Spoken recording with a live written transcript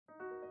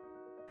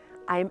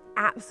I am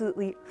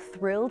absolutely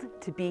thrilled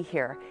to be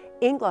here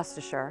in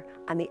Gloucestershire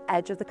on the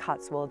edge of the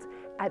Cotswolds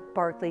at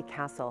Berkeley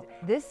Castle.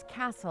 This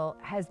castle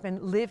has been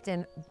lived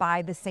in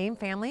by the same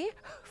family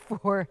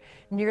for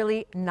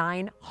nearly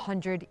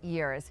 900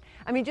 years.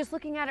 I mean, just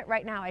looking at it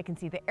right now, I can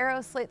see the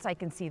arrow slits, I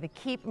can see the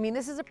keep. I mean,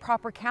 this is a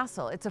proper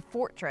castle. It's a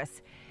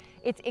fortress.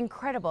 It's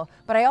incredible.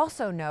 But I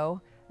also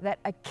know that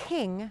a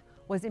king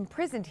was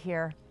imprisoned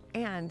here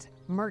and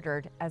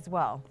murdered as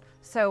well.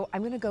 So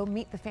I'm gonna go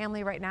meet the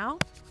family right now.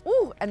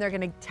 Ooh, and they're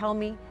gonna tell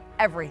me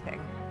everything.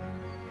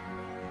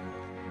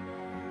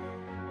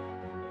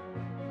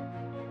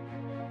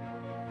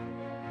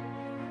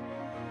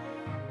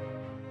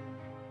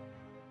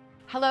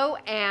 Hello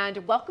and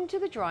welcome to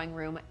the drawing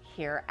room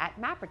here at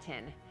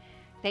Mapperton.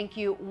 Thank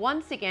you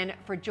once again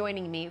for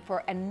joining me for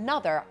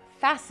another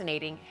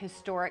fascinating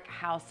historic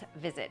house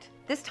visit.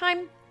 This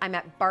time I'm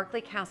at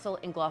Berkeley Castle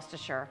in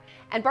Gloucestershire,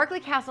 and Berkeley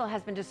Castle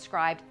has been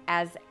described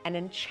as an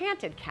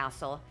enchanted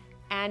castle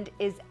and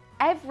is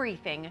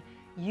everything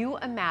you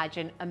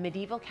imagine a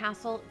medieval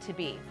castle to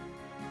be.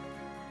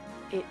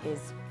 It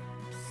is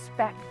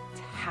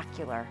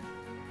spectacular.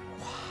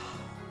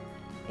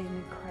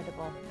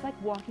 Incredible. It's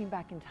like walking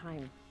back in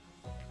time.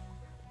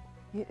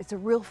 It's a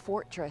real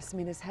fortress. I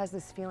mean, this has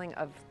this feeling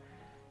of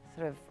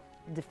sort of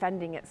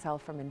defending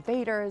itself from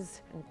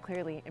invaders and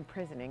clearly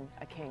imprisoning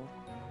a king.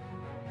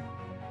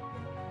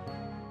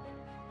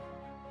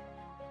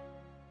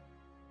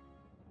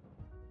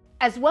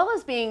 As well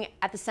as being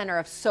at the center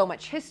of so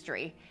much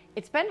history,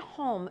 it's been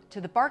home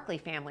to the Berkeley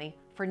family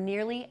for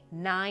nearly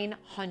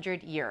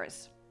 900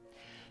 years.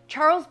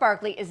 Charles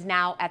Berkeley is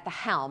now at the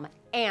helm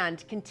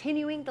and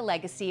continuing the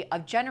legacy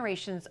of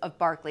generations of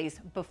Berkeleys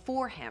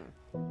before him.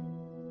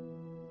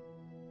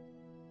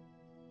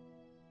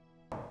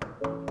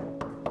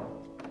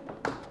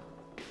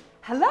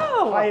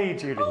 Hello! Hi,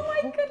 Julie. Oh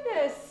my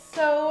goodness,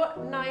 so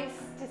nice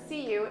to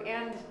see you,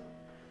 and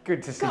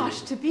good to see you.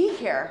 Gosh, to be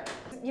here.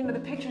 You know, the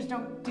pictures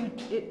don't do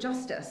it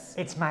justice.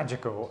 It's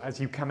magical as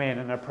you come in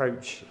and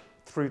approach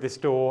through this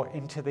door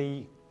into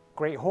the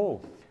Great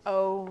Hall.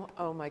 Oh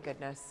my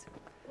goodness.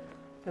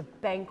 The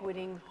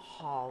banqueting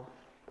hall.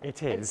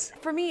 It is.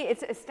 For me,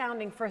 it's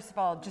astounding, first of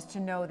all, just to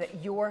know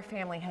that your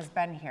family has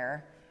been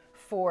here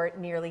for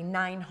nearly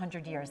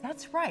 900 years.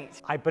 That's right.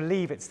 I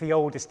believe it's the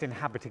oldest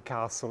inhabited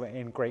castle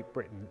in Great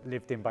Britain,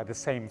 lived in by the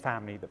same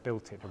family that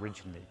built it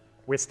originally.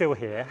 We're still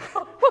here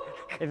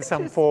in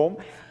some form,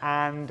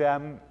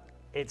 and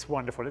it's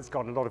wonderful. It's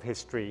got a lot of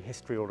history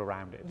all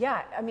around it.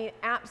 Yeah, I mean,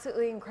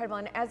 absolutely incredible.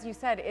 And as you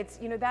said, it's,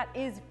 you know, that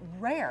is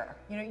rare.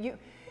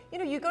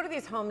 You go to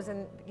these homes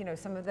and, you know,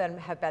 some of them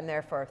have been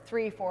there for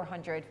 300,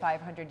 400,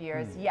 500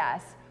 years,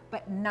 yes,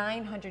 but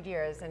 900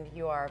 years, and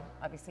you are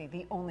obviously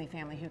the only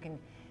family who can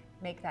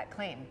make that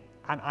claim.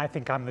 And I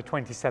think I'm the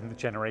 27th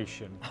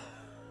generation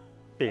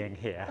being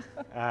here,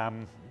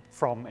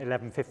 from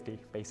 1150,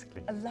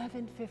 basically.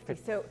 1150,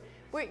 so,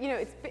 you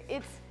know,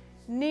 it's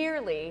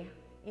nearly,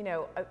 you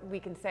know, we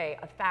can say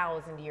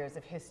 1,000 years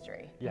of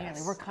history. Yes.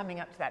 Nearly. We're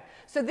coming up to that.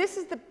 So this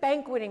is the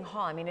banqueting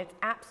hall. I mean, it's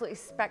absolutely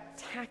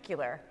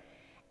spectacular.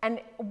 And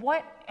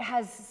what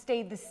has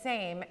stayed the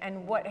same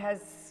and what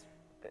has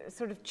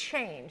sort of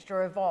changed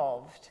or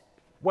evolved?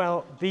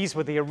 Well, these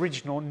were the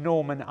original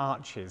Norman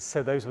arches.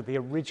 So those were the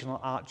original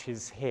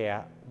arches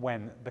here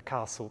when the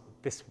castle,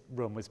 this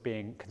room was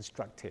being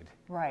constructed.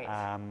 Right.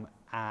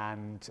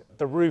 And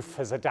the roof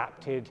has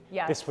adapted.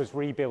 Yes. This was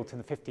rebuilt in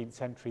the 15th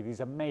century.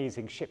 These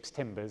amazing ship's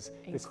timbers,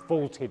 this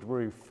vaulted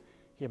roof.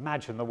 You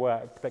imagine the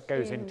work that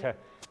goes into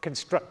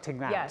constructing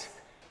that. Yes.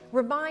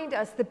 Remind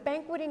us, the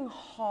banqueting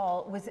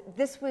hall was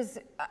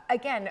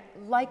again,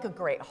 like a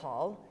great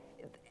hall.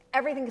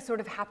 Everything sort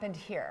of happened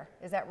here,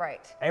 is that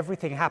right?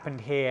 Everything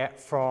happened here,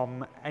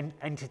 from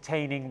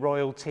entertaining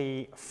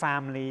royalty.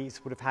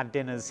 Families would have had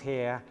dinners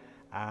here.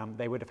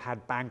 They would have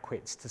had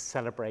banquets to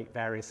celebrate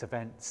various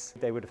events.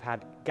 They would have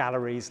had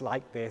galleries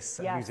like this,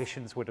 and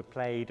musicians would have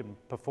played and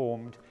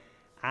performed.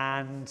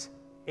 And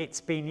it's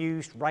been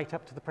used right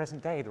up to the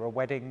present day. There are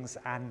weddings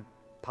and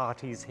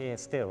parties here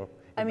still.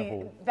 I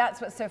mean, that's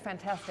what's so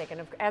fantastic,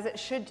 and as it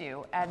should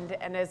do, and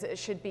as it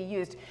should be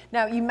used.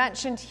 Now, you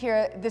mentioned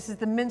here, this is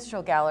the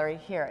minstrel gallery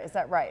here, is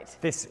that right?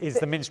 This is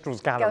the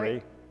minstrels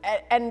gallery.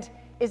 And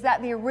is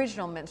that the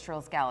original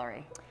minstrels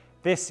gallery?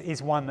 This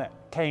is one that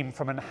came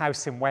from a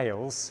house in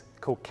Wales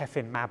called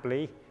Ceffin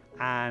Mabley,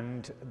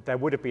 and there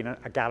would have been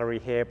a gallery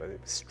here, but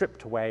it was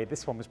stripped away.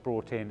 This one was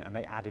brought in, and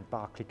they added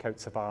Berkeley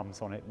coats of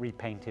arms on it,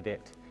 repainted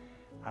it.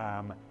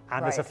 And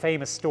there's a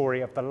famous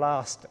story of the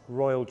last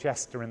royal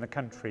jester in the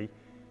country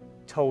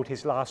told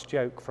his last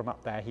joke from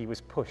up there. He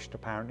was pushed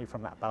apparently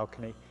from that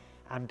balcony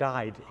and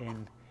died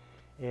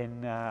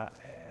in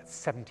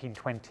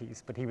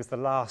 1720s, but he was the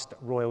last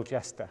royal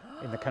jester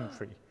in the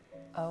country.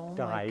 Oh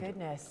my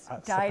goodness.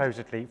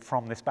 Supposedly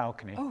from this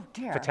balcony. Oh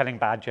dear. For telling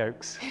bad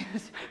jokes.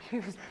 He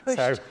was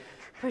pushed,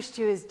 pushed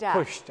to his death.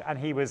 Pushed, and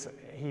he was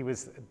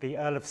the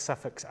Earl of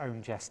Suffolk's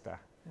own jester.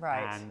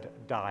 Right. And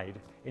died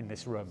in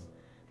this room.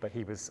 But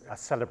he was a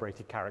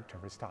celebrated character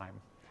of his time.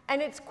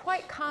 And it's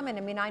quite common.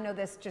 I mean, I know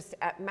this just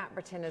at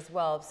Mapperton as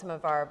well. Some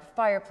of our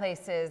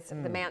fireplaces,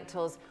 the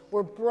mantles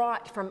were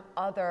brought from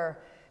other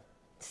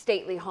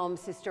stately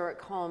homes,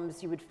 historic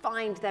homes. You would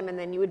find them and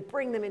then you would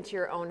bring them into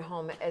your own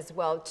home as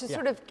well to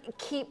sort of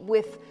keep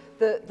with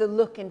the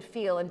look and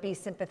feel and be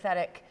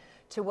sympathetic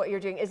to what you're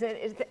doing. Is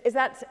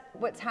that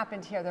what's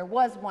happened here? There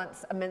was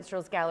once a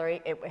minstrel's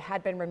gallery, it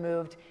had been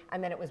removed,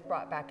 and then it was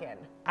brought back in.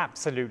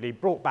 Absolutely,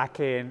 brought back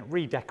in,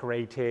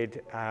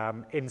 redecorated,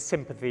 in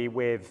sympathy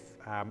with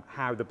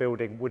how the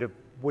building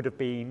would have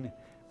been.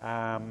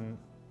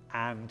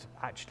 And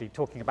actually,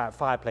 talking about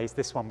fireplace,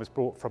 this one was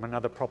brought from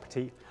another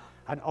property,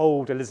 an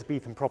old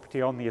Elizabethan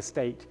property on the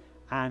estate,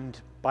 and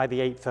by the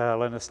 8th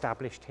Earl and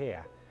established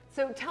here.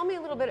 So tell me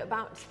a little bit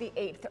about the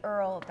 8th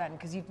Earl then,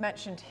 because you've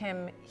mentioned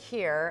him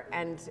here,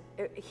 and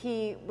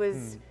he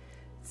was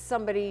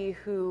somebody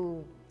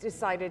who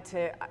decided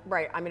to,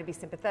 right, I'm going to be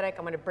sympathetic,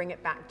 I'm going to bring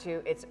it back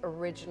to its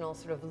original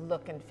sort of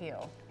look and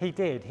feel. He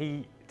did.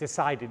 He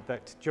decided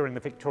that during the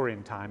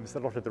Victorian times, a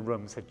lot of the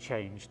rooms had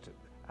changed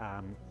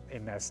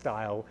in their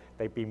style.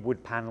 They'd been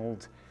wood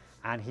panelled,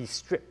 and he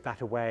stripped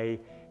that away.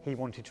 He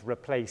wanted to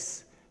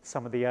replace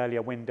some of the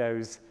earlier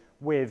windows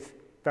with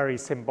very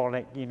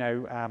symbolic, you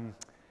know,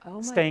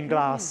 stained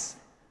glass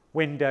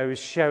windows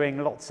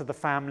showing lots of the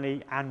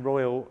family and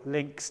royal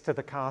links to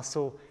the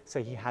castle.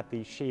 So he had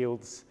these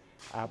shields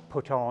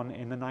put on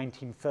in the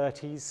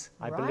 1930s,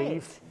 I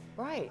believe.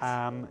 Right.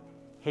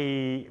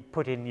 He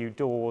put in new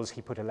doors,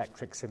 he put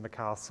electrics in the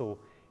castle,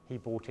 he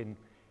brought in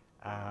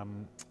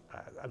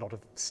a lot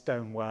of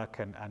stonework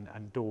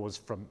and doors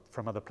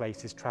from other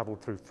places, travelled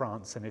through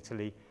France and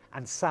Italy,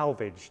 and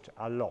salvaged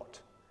a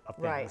lot of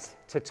things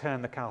to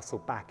turn the castle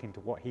back into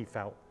what he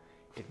felt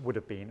it would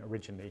have been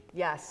originally.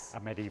 Yes.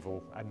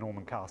 A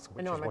Norman castle,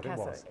 which is what it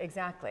was.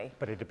 Exactly.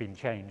 But it had been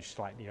changed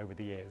slightly over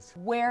the years.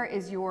 Where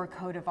is your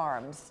coat of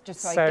arms, just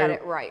so I get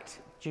it right?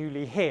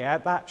 Julie,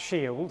 here, that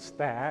shield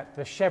there,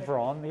 the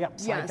chevron, the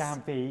upside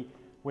down V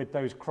with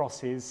those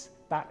crosses,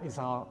 that is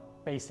our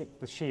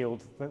the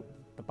shield,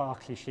 the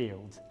Berkeley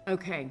shield.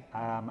 Okay.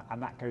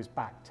 And that goes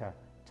back to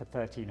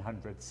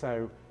 1300.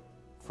 So,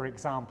 for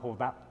example,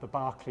 the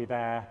Berkeley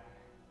there,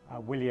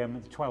 William,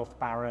 the 12th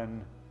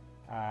Baron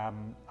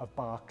of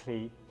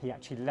Berkeley, he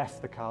actually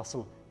left the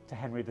castle to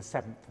Henry VII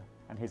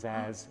and his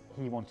heirs.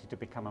 He wanted to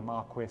become a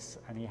marquis,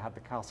 and he had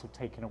the castle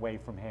taken away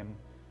from him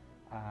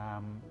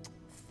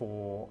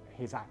for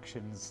his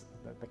actions,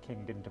 that the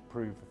king didn't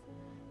approve of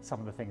some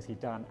of the things he'd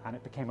done, and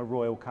it became a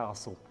royal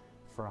castle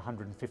for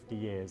 150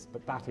 years.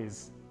 But that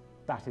is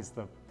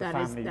the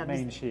family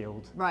main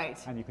shield. Right.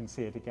 And you can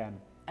see it again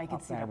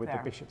up there with the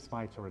bishop's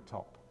mitre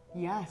atop.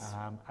 Yes.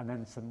 And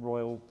then some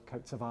royal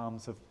coats of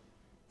arms of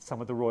some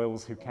of the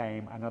royals who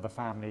came, and other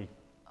family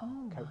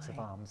coats of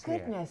arms here.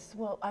 Goodness,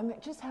 well, I'm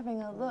just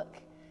having a look.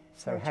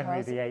 So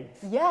Henry VIII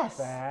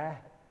there,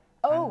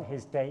 and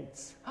his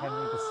dates,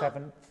 Henry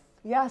VII.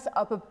 Yes,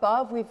 up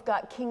above we've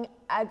got King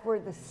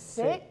Edward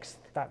VI.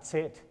 That's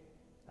it.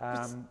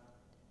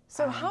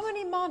 So how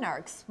many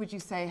monarchs would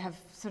you say have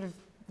sort of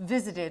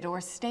visited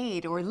or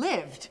stayed or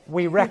lived?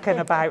 We reckon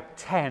about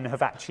 10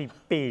 have actually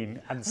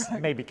been and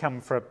maybe come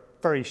for a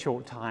very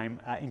short time,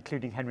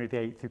 including Henry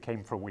VIII, who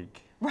came for a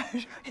week.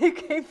 Right, he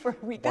came for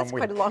a week. That's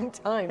quite a long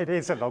time. It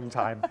is a long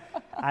time.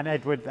 And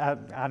Edward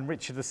and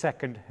Richard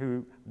II,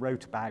 who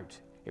wrote about,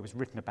 it was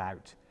written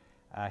about,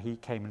 he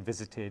came and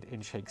visited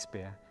in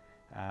Shakespeare,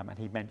 and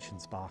he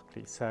mentions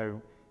Berkeley.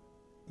 So,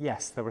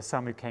 yes, there were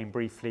some who came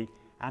briefly,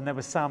 and there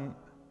were some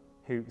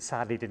who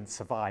sadly didn't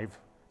survive.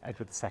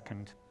 Edward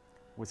II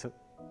was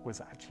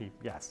actually,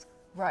 yes.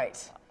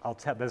 Right. I'll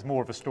tell, there's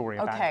more of a story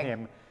about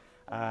him.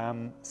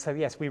 So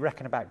yes, we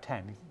reckon about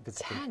 10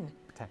 visited. 10?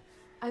 10.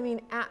 I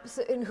mean,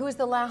 absolutely. And who was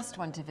the last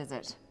one to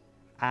visit?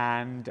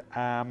 And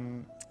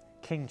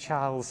King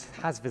Charles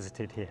has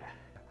visited here.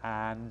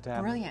 And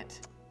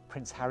brilliant.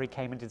 Prince Harry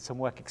came and did some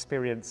work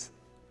experience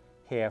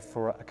here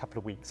for a couple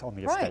of weeks on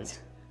the estate. Right.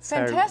 So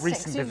fantastic.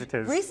 Recent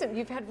visitors.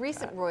 You've had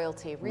recent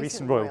royalty.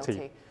 Recent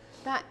royalty.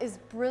 That is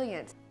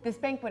brilliant. This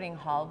banqueting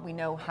hall, we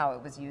know how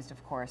it was used,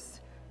 of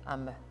course,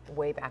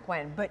 way back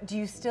when. But do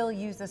you still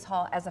use this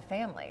hall as a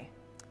family?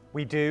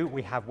 We do.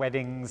 We have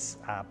weddings,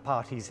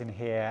 parties in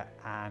here,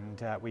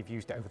 and we've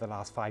used it over the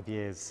last 5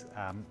 years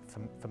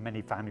for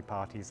many family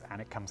parties,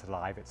 and it comes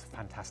alive. It's a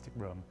fantastic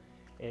room.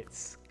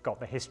 It's got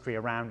the history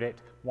around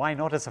it. Why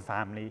not, as a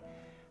family,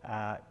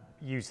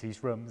 use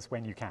these rooms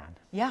when you can?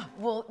 Yeah,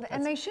 well,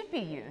 and they should be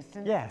used.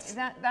 And yes.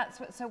 That's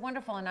what's so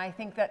wonderful, and I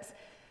think that's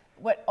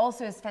what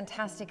also is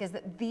fantastic is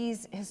that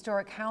these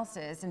historic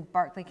houses in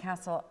Berkeley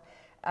Castle,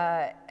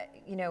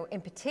 you know,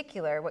 in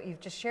particular, what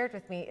you've just shared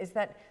with me is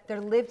that they're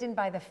lived in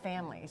by the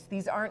families.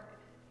 These aren't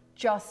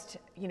just,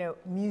 you know,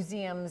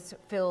 museums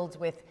filled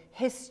with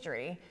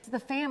history. It's the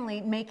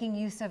family making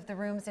use of the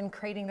rooms and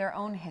creating their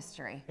own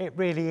history. It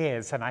really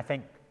is, and I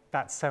think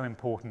that's so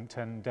important,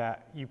 and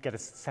you get a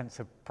sense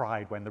of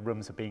pride when the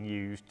rooms are being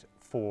used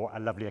for a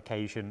lovely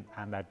occasion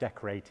and they're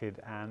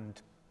decorated,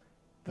 and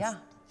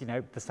you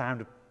know, the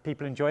sound of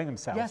people enjoying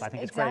themselves. Yes, I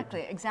think it's great.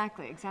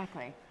 Exactly.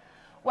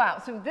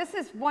 Wow, so this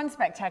is one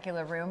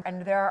spectacular room,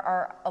 and there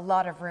are a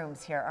lot of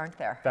rooms here, aren't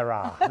there? There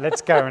are.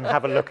 Let's go and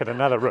have a look at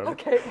another room.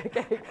 Okay,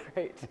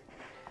 great.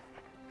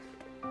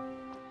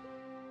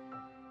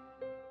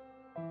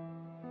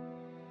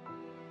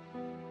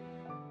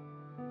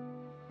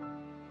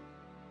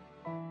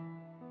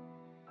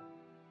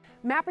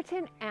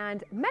 Mapperton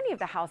and many of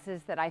the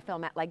houses that I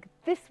film at, like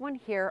this one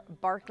here,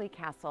 Berkeley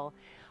Castle,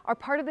 are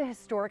part of the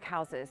Historic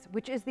Houses,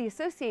 which is the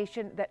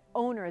association that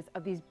owners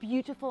of these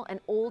beautiful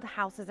and old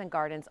houses and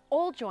gardens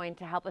all join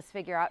to help us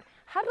figure out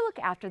how to look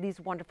after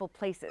these wonderful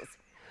places.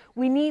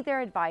 We need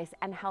their advice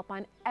and help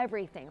on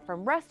everything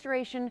from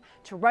restoration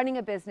to running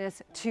a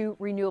business to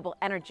renewable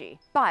energy.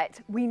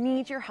 But we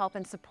need your help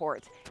and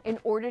support in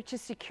order to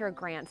secure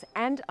grants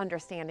and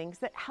understandings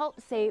that help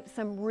save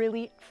some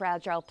really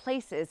fragile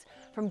places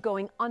from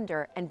going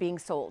under and being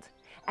sold.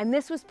 And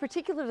this was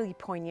particularly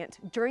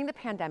poignant during the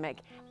pandemic,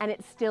 and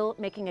it's still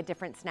making a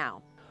difference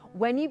now.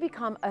 When you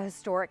become a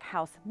Historic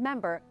House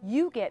member,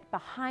 you get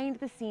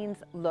behind-the-scenes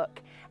look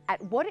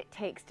at what it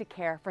takes to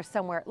care for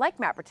somewhere like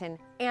Mapperton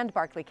and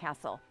Berkeley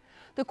Castle.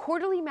 The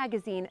quarterly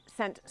magazine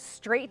sent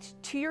straight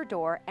to your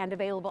door and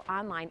available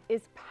online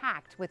is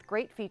packed with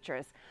great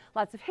features,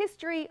 lots of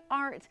history,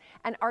 art,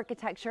 and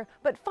architecture,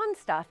 but fun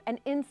stuff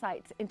and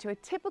insights into a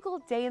typical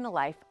day in the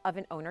life of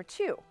an owner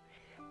too.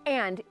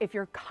 And if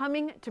you're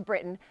coming to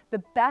Britain,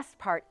 the best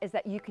part is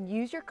that you can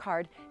use your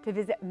card to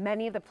visit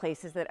many of the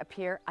places that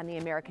appear on the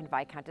American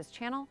Viscountess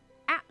channel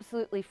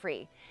absolutely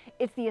free.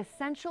 It's the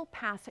essential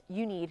pass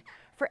you need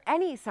for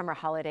any summer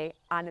holiday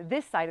on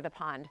this side of the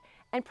pond,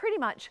 and pretty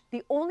much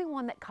the only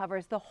one that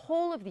covers the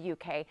whole of the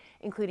UK,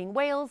 including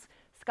Wales,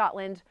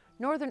 Scotland,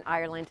 Northern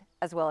Ireland,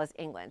 as well as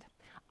England.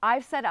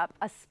 I've set up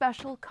a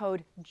special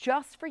code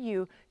just for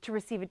you to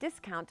receive a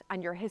discount on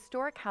your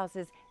Historic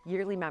Houses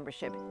yearly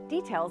membership.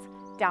 Details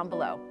down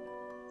below.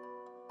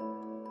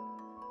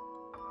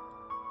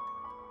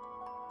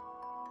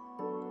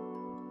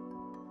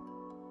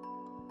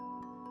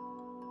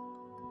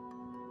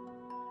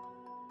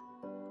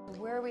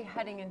 Where are we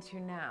heading into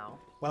now?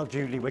 Well,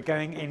 Julie, we're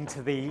going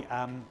into the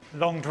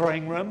long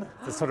drawing room,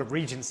 the sort of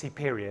Regency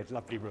period,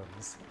 lovely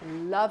rooms.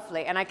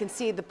 Lovely, and I can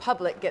see the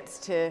public gets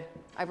to,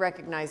 I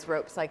recognize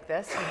ropes like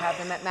this. We have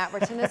them at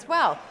Mapperton as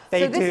well.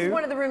 They so this do. is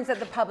one of the rooms that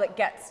the public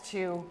gets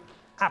to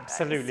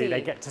Absolutely, see.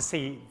 they get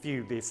to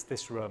view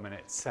this room, and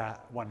it's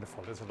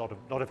wonderful. There's a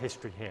lot of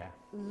history here.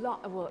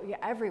 Well, yeah,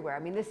 everywhere. I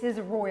mean, this is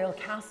a royal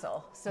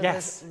castle, so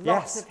Yes, there's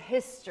lots yes. of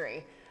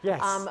history.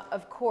 Yes.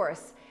 Of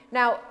course.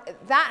 Now,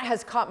 that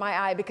has caught my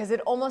eye because it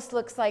almost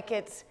looks like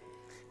it's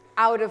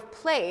out of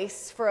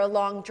place for a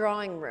long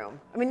drawing room.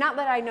 I mean, not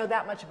that I know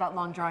that much about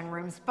long drawing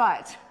rooms,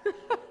 but...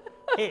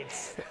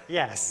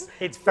 Yes,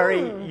 it's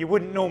very, you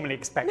wouldn't normally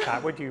expect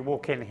that, would you?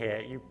 Walk in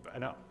here,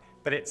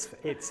 but it's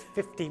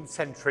 15th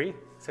century,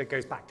 so it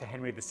goes back to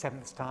Henry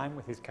VII's time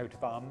with his coat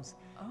of arms.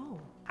 Oh.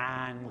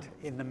 And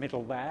in the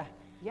middle there.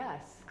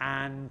 Yes.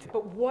 And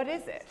but what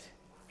is it?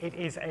 It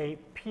is a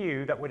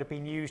pew that would have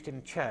been used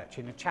in church,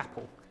 in a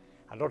chapel.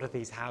 A lot of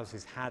these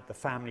houses had the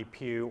family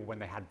pew. When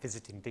they had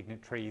visiting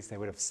dignitaries, they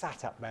would have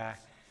sat up there.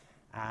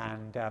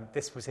 And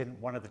this was in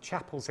one of the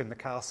chapels in the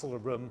castle, a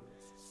room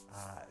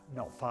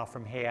not far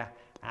from here.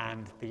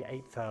 And the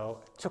 8th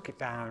Earl took it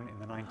down in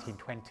the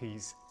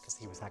 1920s because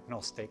he was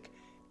agnostic,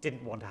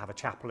 didn't want to have a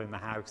chapel in the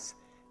house,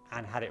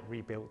 and had it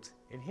rebuilt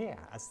in here,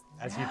 as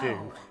you do.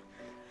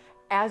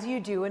 As you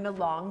do in a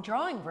long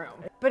drawing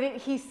room. But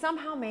he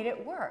somehow made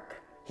it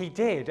work. He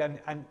did, and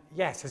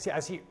yes,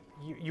 as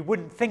you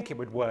wouldn't think it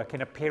would work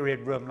in a period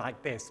room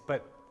like this,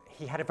 but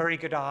he had a very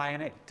good eye,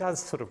 and it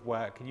does sort of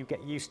work, and you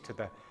get used to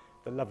the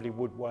lovely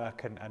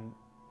woodwork and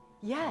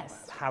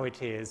yes, how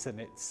it is, and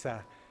it's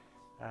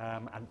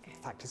and in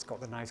fact it's got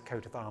the nice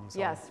coat of arms on.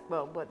 Yes,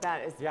 well, but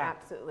that is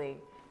absolutely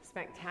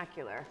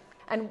spectacular.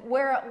 And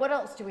what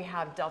else do we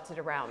have dotted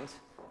around?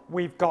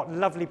 We've got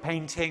lovely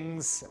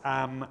paintings.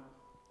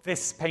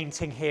 This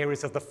painting here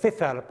is of the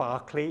 5th Earl of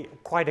Berkeley,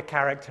 quite a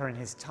character in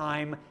his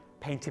time,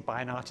 painted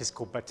by an artist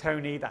called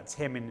Bertoni. That's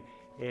him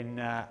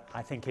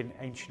I think in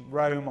ancient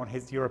Rome on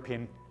his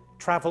European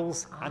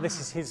travels. And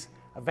this is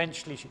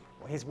eventually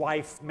his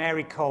wife,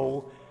 Mary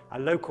Cole, a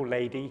local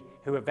lady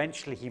who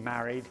eventually he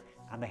married,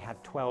 and they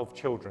had 12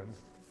 children,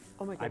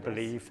 I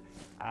believe,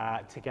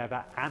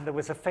 together. And there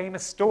was a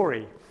famous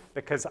story,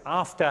 because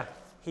after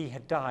he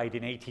had died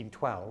in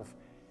 1812,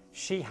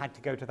 she had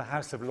to go to the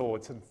House of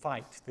Lords and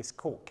fight this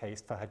court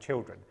case for her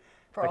children.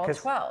 For all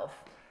 12?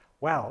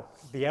 Well,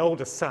 the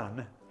eldest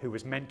son, who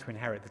was meant to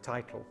inherit the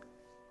title,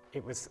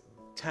 it was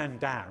turned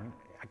down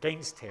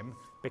against him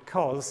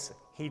because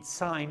he'd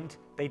signed,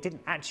 they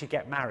didn't actually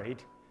get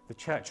married. The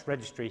church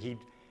registry,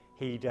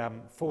 he'd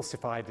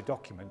falsified the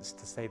documents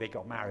to say they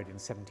got married in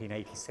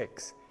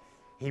 1786.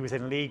 He was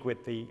in league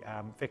with the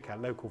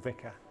local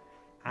vicar.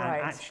 And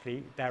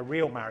actually, their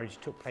real marriage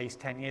took place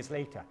 10 years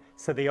later.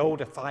 So the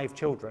older 5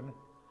 children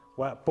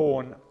were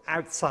born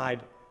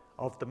outside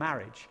of the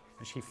marriage.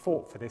 And she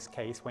fought for this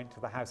case, went to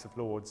the House of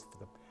Lords for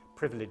the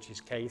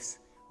privileges case.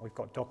 We've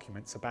got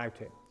documents about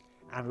it.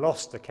 and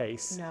lost the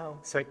case. No.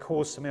 So it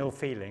caused some ill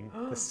feeling.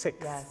 The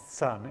sixth Yes.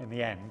 son, in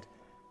the end,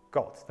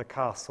 got the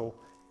castle,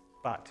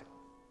 but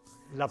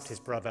loved his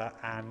brother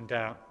and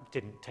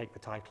didn't take the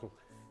title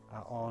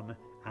on.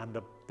 And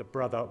the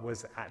brother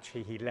was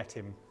actually, he let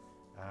him,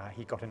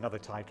 he got another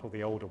title,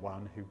 the older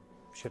one, who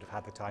should have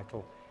had the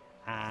title.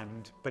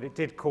 But it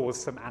did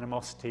cause some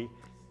animosity.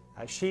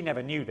 She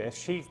never knew this.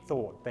 She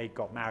thought they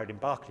got married in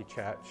Berkeley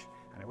Church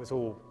and it was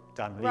all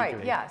done legally.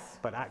 Right, yes.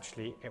 But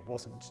actually it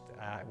wasn't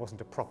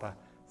a proper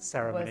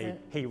ceremony.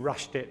 Wasn't. He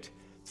rushed it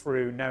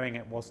through knowing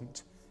it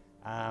wasn't.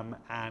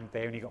 And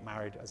they only got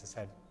married, as I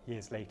said,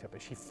 years later.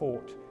 But she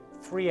fought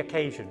 3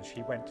 occasions.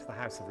 She went to the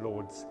House of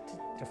Lords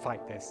to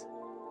fight this.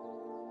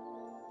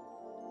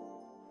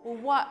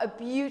 What a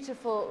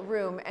beautiful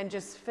room, and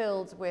just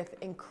filled with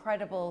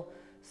incredible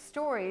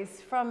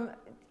stories from,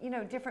 you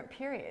know, different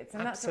periods.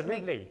 And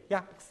Absolutely,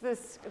 yeah.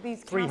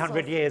 These 300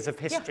 castles, years of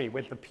history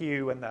with the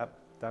pew and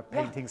the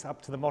paintings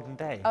up to the modern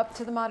day. Up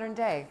to the modern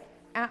day.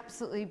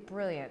 Absolutely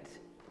brilliant.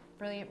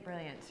 Brilliant,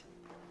 brilliant.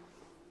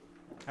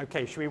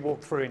 Okay, should we walk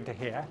through into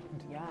here?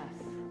 Yes.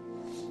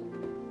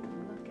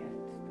 Look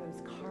at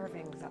those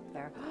carvings up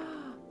there.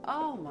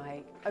 Oh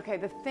my, okay,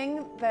 the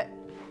thing that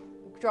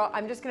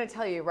I'm just going to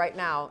tell you right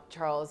now,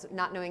 Charles,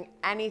 not knowing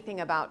anything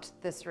about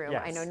this room,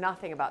 Yes. I know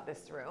nothing about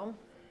this room,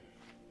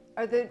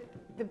 are the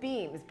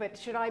beams, but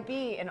should I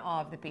be in awe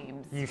of the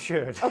beams? You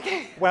should.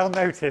 Okay. Well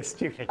noticed,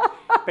 Julie,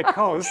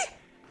 because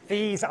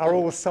these are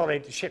all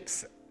solid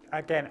ships,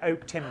 again,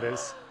 oak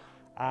timbers,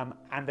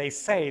 and they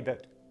say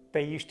that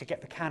they used to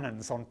get the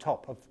cannons on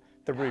top of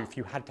the roof.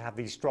 You had to have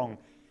these strong,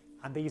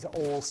 and these are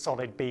all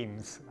solid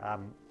beams.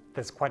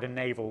 There's quite a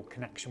naval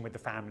connection with the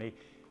family,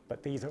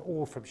 but these are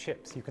all from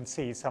ships. You can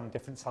see some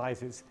different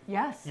sizes.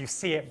 Yes. You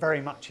see it very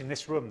much in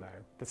this room, though,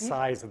 the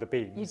size of the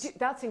beams. You do,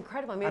 that's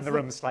incredible. I mean, And the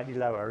room's slightly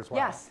lower as well.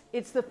 Yes,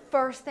 it's the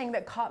first thing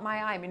that caught my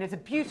eye. I mean, it's a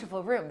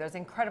beautiful room. There's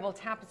incredible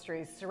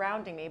tapestries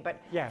surrounding me, but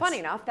Yes. funny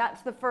enough,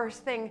 that's the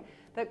first thing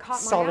that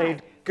caught my eye.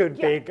 Solid, good,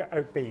 Yeah. big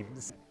oak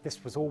beams.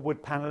 This was all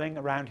wood panelling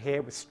around here.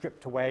 It was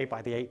stripped away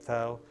by the 8th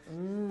Earl,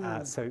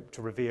 so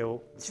to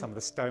reveal some of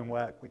the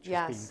stonework, which has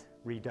Yes. been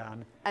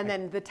redone. And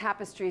then the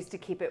tapestries to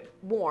keep it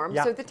warm.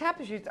 Yeah. So the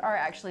tapestries are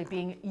actually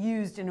being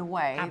used in a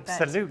way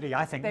Absolutely,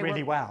 I think they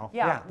really were- well.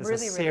 yeah, there's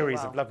really, a really series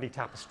well. of lovely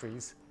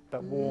tapestries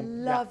that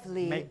warm,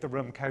 Lovely. make the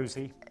room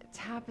cosy.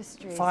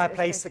 tapestries.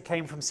 Fireplace that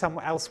came from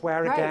somewhere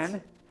elsewhere Right.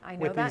 again, I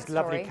know with that these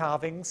lovely story.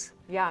 carvings,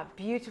 Yeah,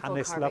 beautiful and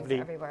this carvings lovely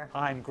everywhere.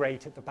 iron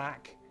grate at the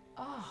back.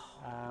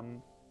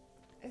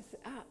 It's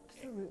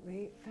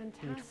absolutely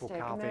fantastic. Beautiful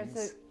And carvings.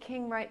 there's a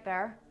king right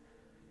there.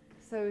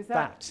 So is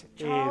that That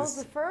Charles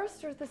is- the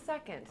first or the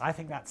second? I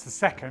think that's the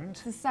second.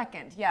 The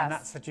second, yes. And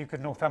that's the Duke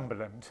of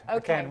Northumberland. Okay.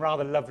 Again,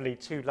 rather lovely,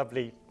 2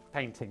 lovely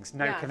paintings.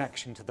 No Yes.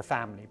 connection to the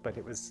family, but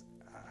it was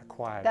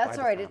acquired That's by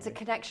the all right. family. It's a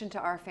connection to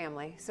our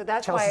family. So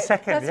that's Charles why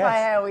II, that's why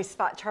yes. I always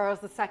thought Charles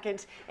II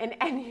in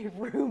any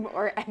room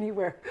or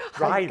anywhere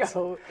Right. I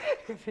go.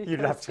 You'd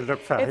have to look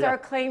for it, It's yeah. our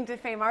claim to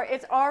fame.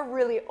 It's our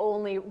really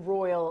only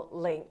royal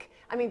link.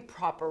 I mean,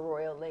 proper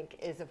royal link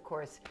is, of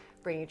course,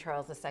 bringing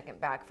Charles II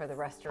back for the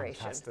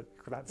restoration. Fantastic.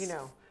 That's, You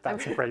know,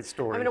 that's a great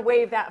story. I'm going to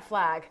wave that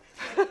flag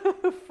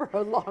for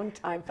a long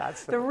time.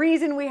 That's the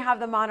reason we have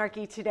the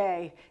monarchy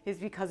today is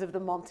because of the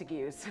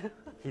Montagues.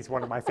 He's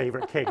one of my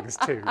favourite kings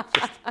too.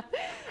 Just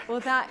Well,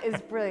 that is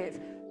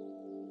brilliant.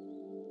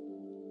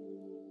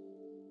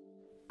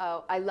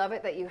 Oh, I love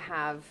it that you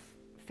have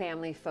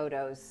family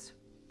photos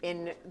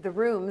in the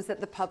rooms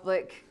that the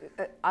public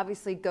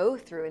obviously go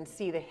through and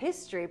see the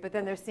history, but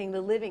then they're seeing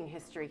the living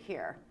history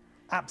here.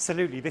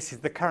 absolutely, this is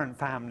the current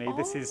family.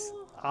 This is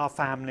Oh. our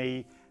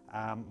family,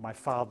 my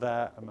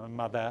father, and my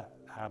mother,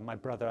 my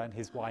brother and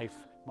his wife,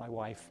 my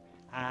wife.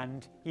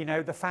 And, you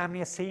know, the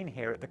family are seen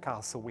here at the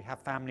castle. We have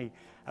family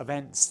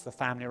events. The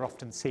family are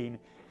often seen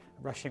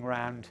rushing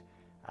around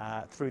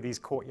through these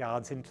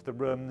courtyards into the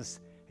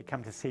rooms. They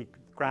come to see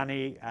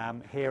Granny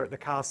here at the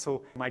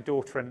castle. My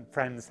daughter and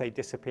friends, they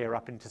disappear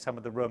up into some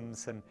of the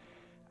rooms. And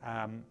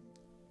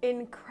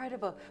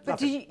Incredible.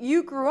 But Love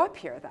you grew up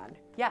here then?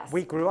 Yes.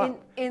 We grew up.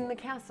 In the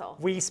castle?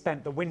 we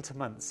spent the winter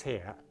months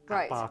here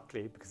Right. at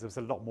Berkeley because there was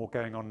a lot more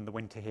going on in the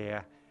winter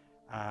here.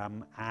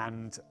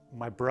 And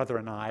my brother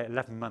and I,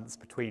 11 months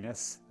between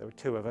us, there were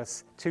 2 of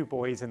us, 2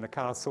 boys in the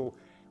castle.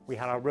 We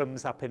had our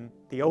rooms up in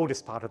the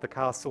oldest part of the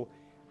castle,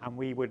 and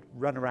we would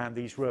run around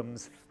these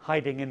rooms,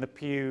 hiding in the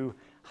pew,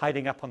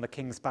 hiding up on the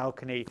king's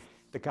balcony.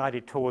 The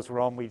guided tours were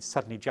on, we'd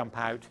suddenly jump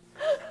out.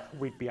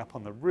 We'd be up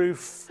on the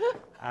roof.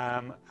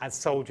 As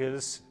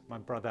soldiers, my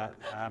brother,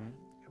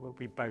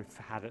 we both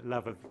had a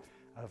love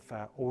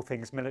of all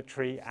things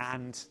military,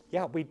 and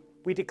yeah,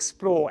 we'd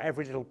explore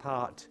every little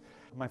part.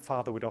 My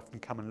father would often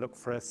come and look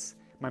for us.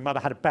 My mother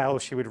had a bell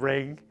she would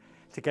ring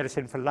to get us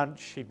in for lunch.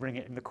 She'd ring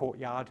it in the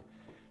courtyard,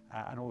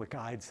 and all the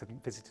guides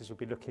and visitors would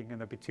be looking, and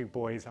there'd be 2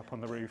 boys up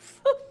on the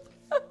roof.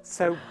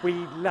 So we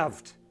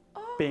loved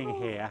being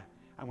here,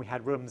 and we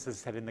had rooms, as I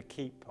said, in the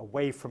keep,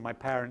 away from my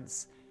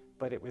parents,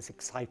 but it was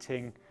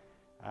exciting.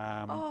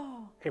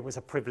 It was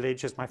a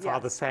privilege, as my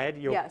father said.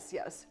 Yes,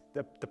 yes.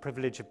 The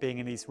privilege of being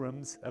in these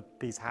rooms, of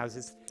these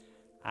houses.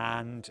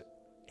 And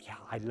yeah,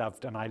 I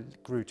loved and I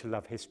grew to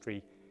love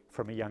history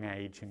from a young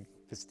age and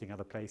visiting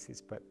other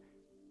places. But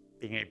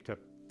being able to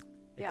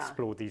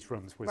explore these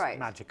rooms was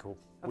magical.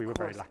 We were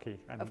very lucky.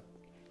 And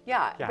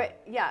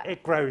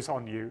it grows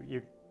on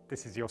you.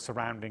 This is your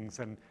surroundings,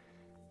 and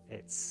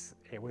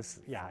it was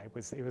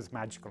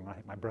magical. And I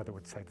think my brother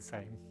would say the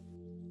same.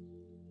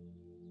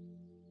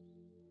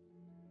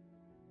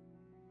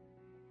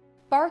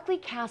 Berkeley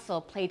Castle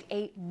played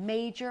a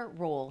major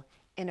role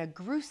in a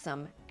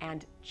gruesome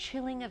and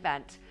chilling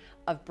event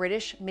of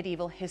British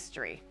medieval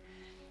history.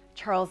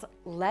 Charles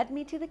led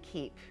me to the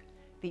keep,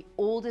 the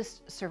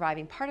oldest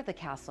surviving part of the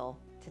castle,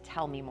 to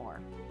tell me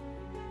more.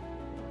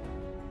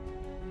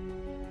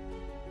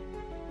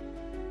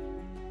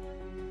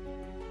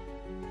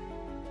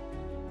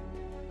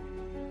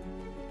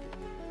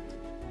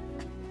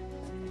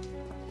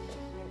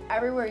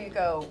 Everywhere you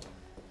go,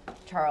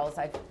 Charles,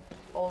 I've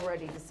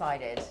already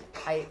decided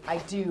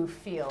I do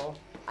feel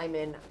I'm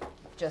in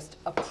just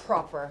a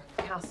proper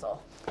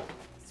castle.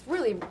 It's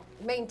really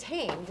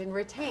maintained and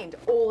retained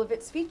all of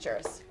its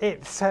features.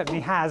 It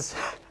certainly has.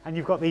 And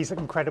you've got these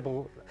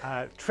incredible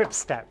trip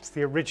steps,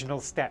 the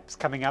original steps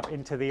coming up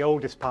into the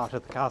oldest part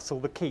of the castle,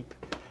 the keep.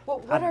 Well,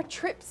 what are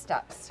trip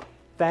steps?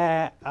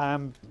 They're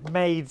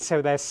made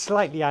so they're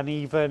slightly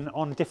uneven,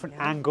 on different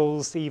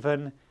angles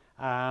even,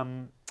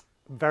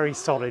 very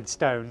solid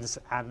stones,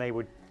 and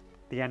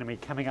the enemy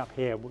coming up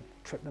here would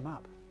trip them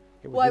up.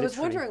 Well, I was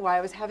wondering why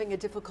I was having a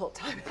difficult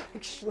time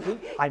actually.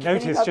 I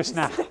noticed just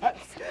now. I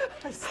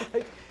was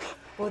like,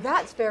 well,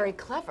 that's very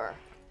clever.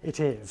 It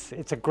is.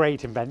 It's a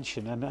great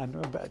invention and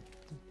a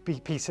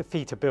piece of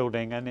feat of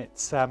building, and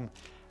it's coming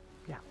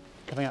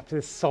up to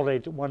this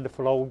solid,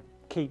 wonderful old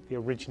keep, the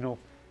original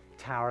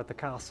tower of the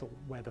castle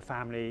where the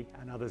family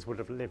and others would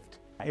have lived.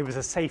 It was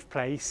a safe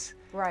place,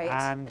 right?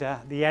 And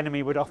the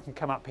enemy would often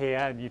come up here,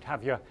 and you'd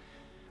have your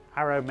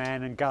arrow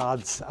men and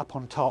guards up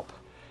on top.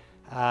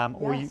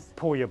 Or you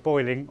pour your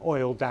boiling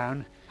oil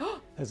down.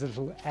 There's a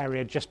little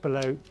area just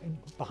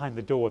behind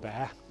the door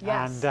there,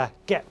 and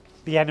get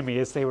the enemy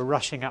as they were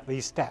rushing up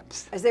these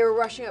steps. As they were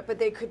rushing up, but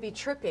they could be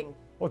tripping.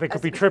 Or they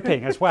could be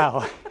tripping as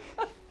well,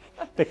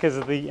 because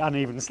of the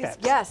uneven steps.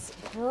 Yes,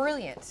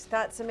 brilliant.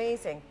 That's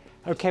amazing.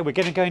 Okay, we're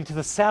going to go into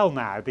the cell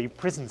now, the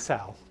prison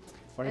cell,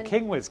 where a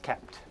king was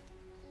kept.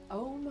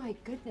 Oh my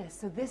goodness,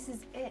 so this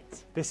is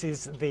it. This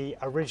is the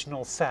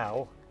original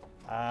cell.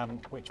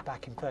 Which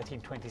back in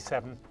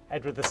 1327,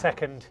 Edward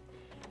II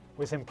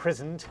was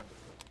imprisoned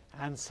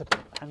and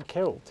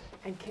killed.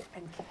 And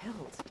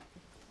killed.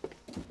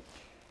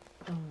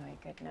 Oh my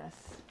goodness.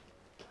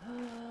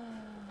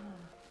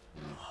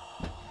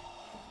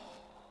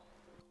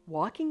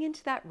 Walking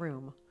into that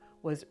room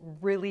was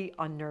really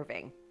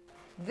unnerving.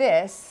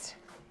 This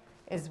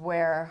is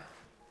where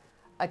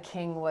a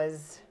king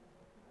was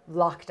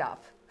locked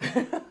up.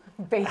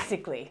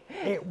 Basically.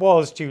 It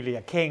was,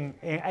 Julia. King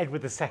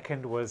Edward II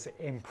was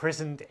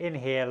imprisoned in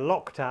here,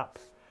 locked up.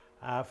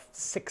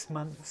 6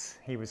 months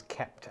he was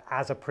kept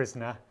as a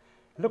prisoner,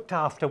 looked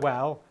after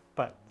well,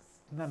 but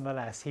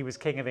nonetheless he was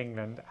King of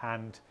England,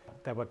 and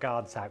there were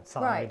guards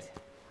outside. Right.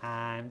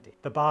 And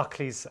the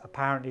Berkeleys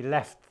apparently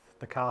left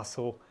the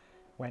castle,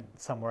 went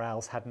somewhere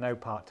else, had no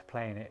part to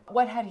play in it.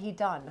 What had he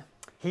done?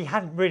 He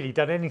hadn't really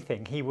done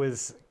anything. He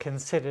was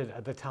considered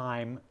at the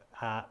time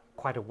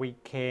quite a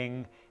weak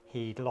king.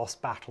 He'd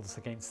lost battles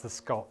against the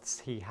Scots.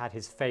 He had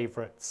his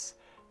favourites.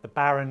 The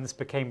barons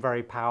became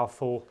very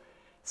powerful.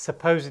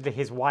 Supposedly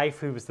his wife,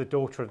 who was the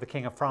daughter of the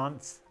King of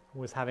France,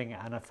 was having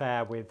an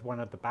affair with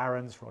one of the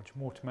barons, Roger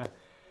Mortimer.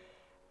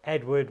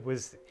 Edward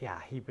was,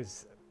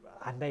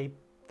 and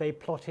they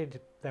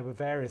plotted, there were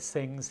various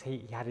things.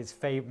 He had his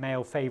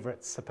male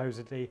favourites,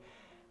 supposedly,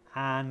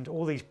 and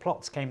all these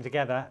plots came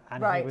together,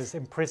 and he was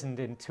imprisoned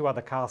in 2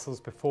 other castles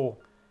before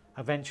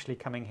eventually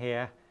coming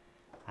here,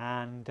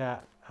 and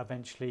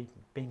eventually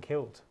being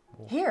killed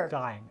or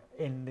dying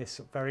in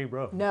this very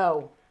room.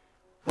 No.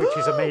 Which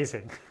is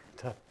amazing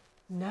to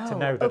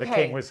know that a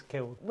king was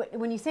killed.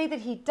 When you say that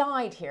he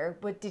died here,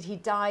 did he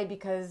die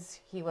because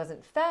he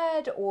wasn't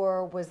fed,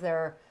 or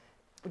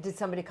did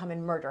somebody come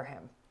and murder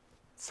him?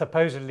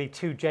 Supposedly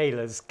 2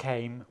 jailers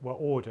were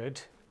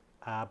ordered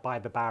by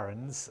the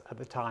barons at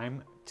the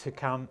time to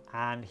come,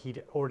 and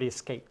he'd already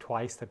escaped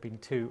twice. There'd been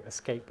 2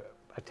 escape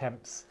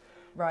attempts.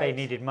 Right. They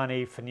needed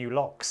money for new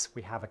locks.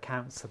 We have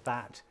accounts of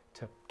that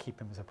to keep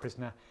him as a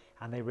prisoner.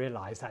 And they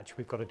realised, actually,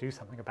 we've got to do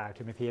something about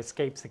him. If he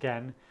escapes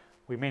again,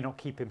 we may not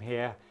keep him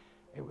here.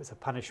 It was a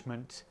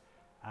punishment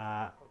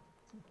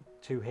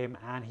to him.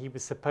 And he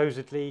was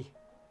supposedly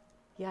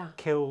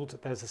killed.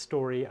 There's a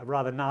story, a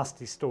rather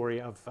nasty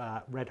story of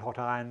red-hot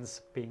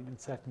irons being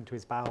inserted into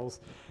his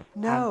bowels.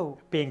 No.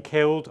 And being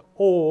killed.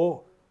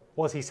 Or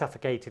was he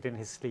suffocated in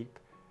his sleep?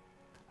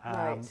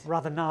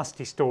 Rather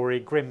nasty story,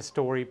 grim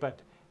story,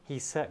 but he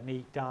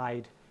certainly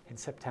died in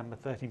September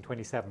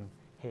 1327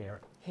 here.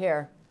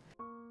 Here.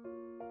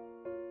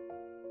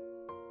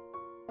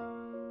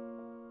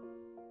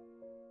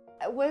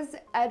 was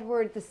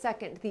Edward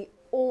II the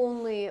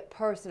only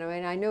person, I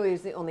mean, I know he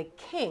was the only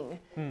king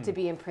to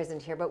be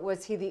imprisoned here, but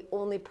was he the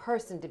only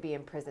person to be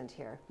imprisoned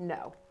here?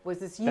 No. Was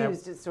this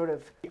used as sort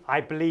of...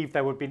 I believe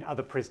there would have been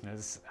other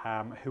prisoners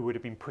who would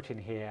have been put in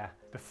here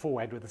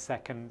before Edward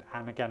II,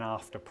 and again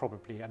after,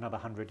 probably another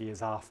 100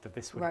 years after.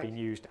 This would have been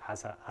used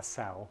as a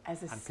cell.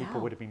 As a cell. And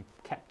people would have been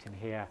kept in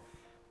here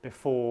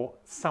before.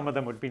 Some of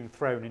them would have been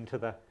thrown into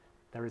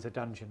there is a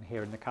dungeon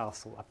here in the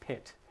castle, a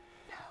pit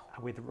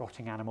with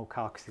rotting animal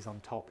carcasses on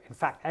top. In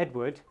fact,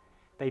 Edward,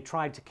 they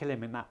tried to kill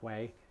him in that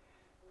way.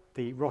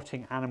 The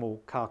rotting animal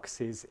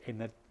carcasses in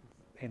the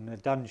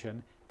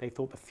dungeon, they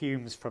thought the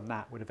fumes from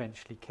that would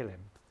eventually kill him.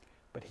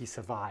 But he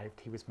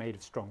survived. He was made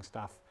of strong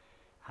stuff.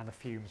 And the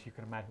fumes, you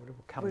can imagine, would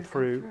have come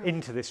through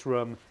into this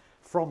room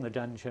from the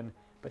dungeon.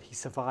 But he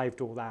survived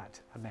all that,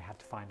 and they had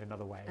to find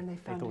another way. And they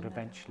thought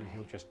eventually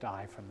he'll just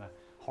die from the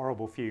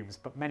horrible fumes.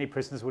 But many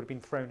prisoners would have been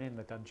thrown in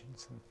the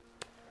dungeons,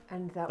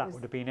 and that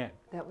would have been it.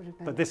 That would have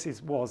been. But this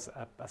was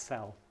a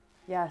cell.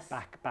 Yes.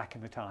 Back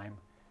in the time.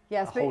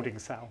 Yes, a holding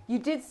cell. You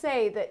did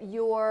say that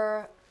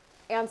your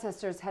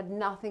ancestors had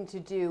nothing to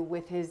do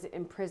with his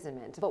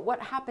imprisonment. But what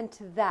happened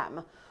to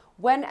them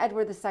when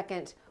Edward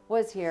II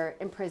was here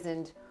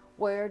imprisoned?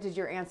 Where did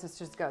your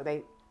ancestors go?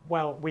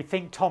 Well, we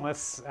think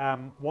Thomas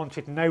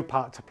wanted no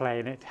part to play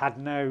in it. I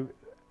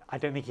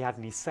don't think he had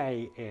any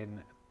say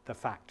in the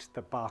fact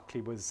that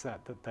Berkeley was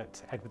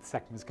that Edward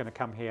II was going to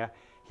come here.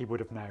 He would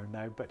have known,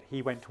 though. But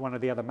he went to one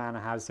of the other manor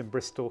houses in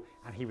Bristol,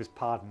 and he was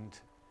pardoned.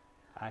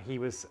 He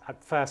was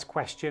at first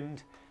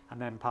questioned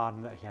and then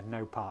pardoned that he had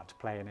no part to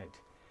play in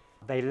it.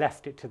 They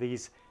left it to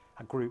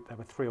a group. There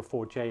were 3 or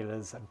 4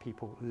 jailers and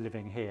people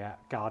living here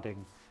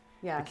guarding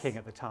the king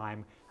at the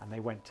time, and they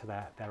went to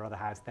their other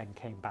house, then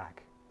came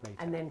back later.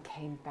 And then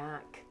came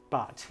back.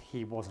 But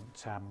he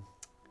wasn't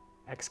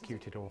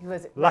executed or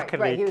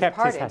luckily he kept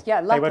his head.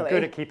 Yeah, luckily. They were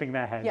good at keeping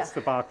their heads,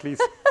 the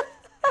Berkeleys.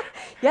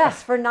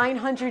 Yes, for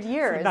 900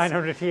 years. For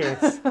 900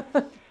 years.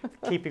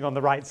 Keeping on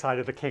the right side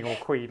of the king or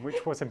queen,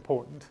 which was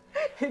important.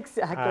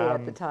 Exactly,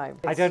 at the time.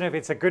 I don't know if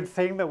it's a good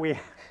thing that we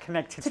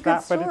connected to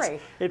that,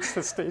 but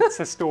it's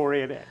a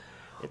story and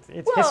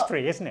it's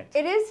history, isn't it?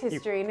 It is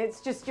history, and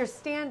it's just you're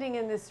standing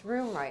in this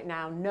room right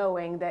now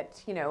knowing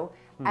that,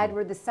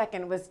 Edward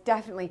II was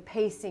definitely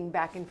pacing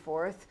back and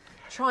forth,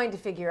 trying to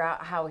figure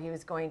out how he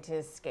was going to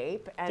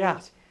escape. And,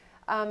 that's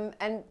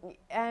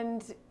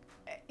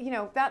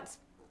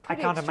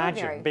pretty I can't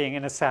imagine being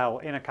in a cell,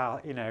 in a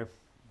car,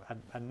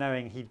 and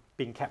knowing he'd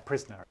been kept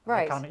prisoner.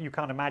 Right. You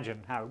can't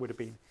imagine how it would have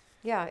been.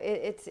 Yeah,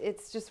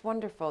 it's just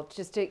wonderful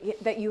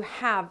that you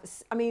have,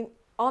 I mean,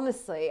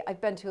 honestly,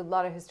 I've been to a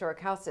lot of historic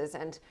houses,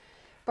 and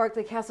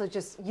Berkeley Castle,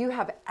 you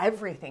have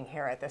everything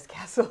here at this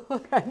castle,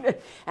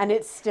 and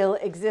it still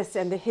exists,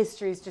 and the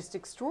history is just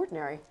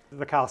extraordinary.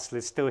 The castle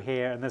is still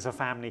here, and there's a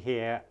family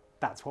here.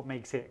 That's what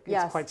makes it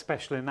quite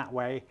special in that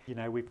way.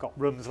 We've got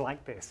rooms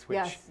like this,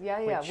 which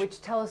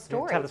tell a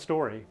story. Tell a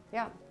story.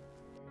 Yeah.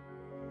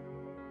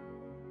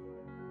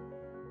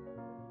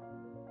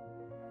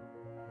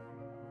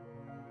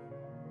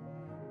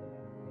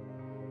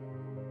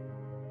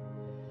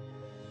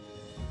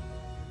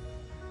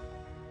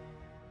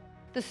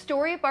 The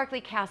story of Berkeley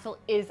Castle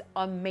is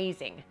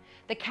amazing.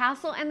 The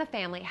castle and the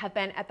family have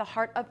been at the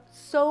heart of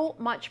so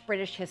much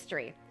British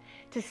history.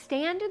 To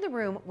stand in the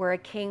room where a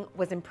king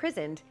was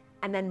imprisoned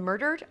and then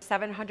murdered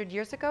 700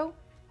 years ago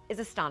is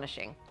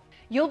astonishing.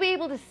 You'll be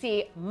able to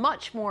see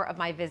much more of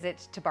my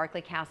visit to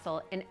Berkeley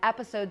Castle in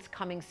episodes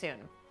coming soon.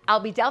 I'll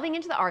be delving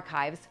into the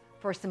archives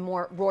for some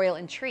more royal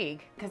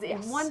intrigue, because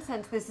in one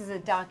sense this is a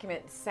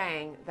document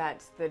saying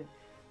that the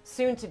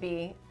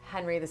soon-to-be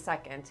Henry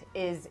II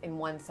is, in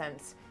one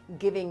sense,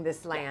 giving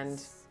this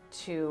land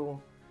to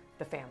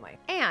the family.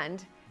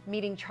 And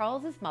meeting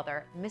Charles's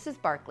mother,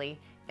 Mrs. Berkeley,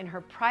 in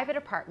her private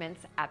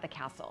apartments at the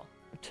castle.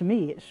 To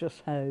me, it's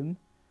just home.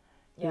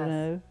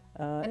 Yes.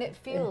 And it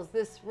feels,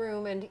 this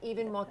room, and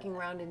even walking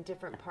around in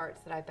different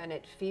parts that I've been,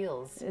 it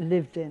feels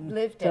lived in,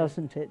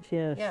 doesn't it?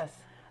 Yes.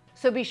 Yes.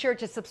 So be sure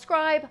to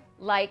subscribe,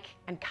 like,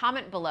 and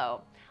comment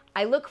below.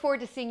 I look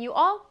forward to seeing you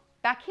all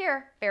back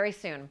here very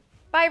soon.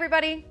 Bye,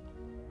 everybody.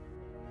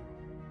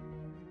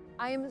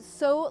 I am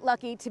so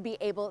lucky to be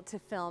able to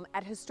film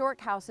at historic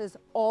houses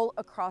all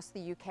across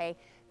the UK,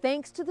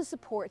 thanks to the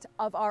support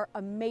of our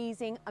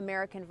amazing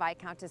American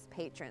Viscountess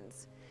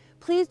patrons.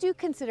 Please do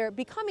consider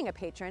becoming a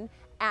patron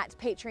at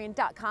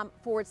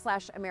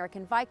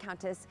patreon.com/American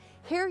Viscountess.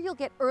 Here you'll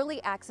get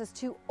early access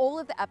to all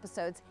of the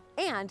episodes,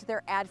 and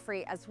they're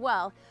ad-free as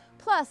well.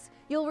 Plus,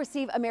 you'll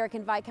receive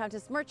American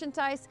Viscountess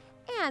merchandise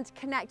and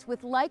connect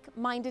with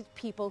like-minded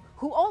people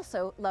who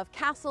also love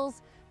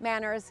castles,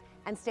 manors,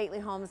 and stately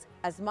homes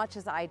as much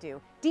as I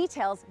do.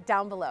 Details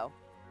down below.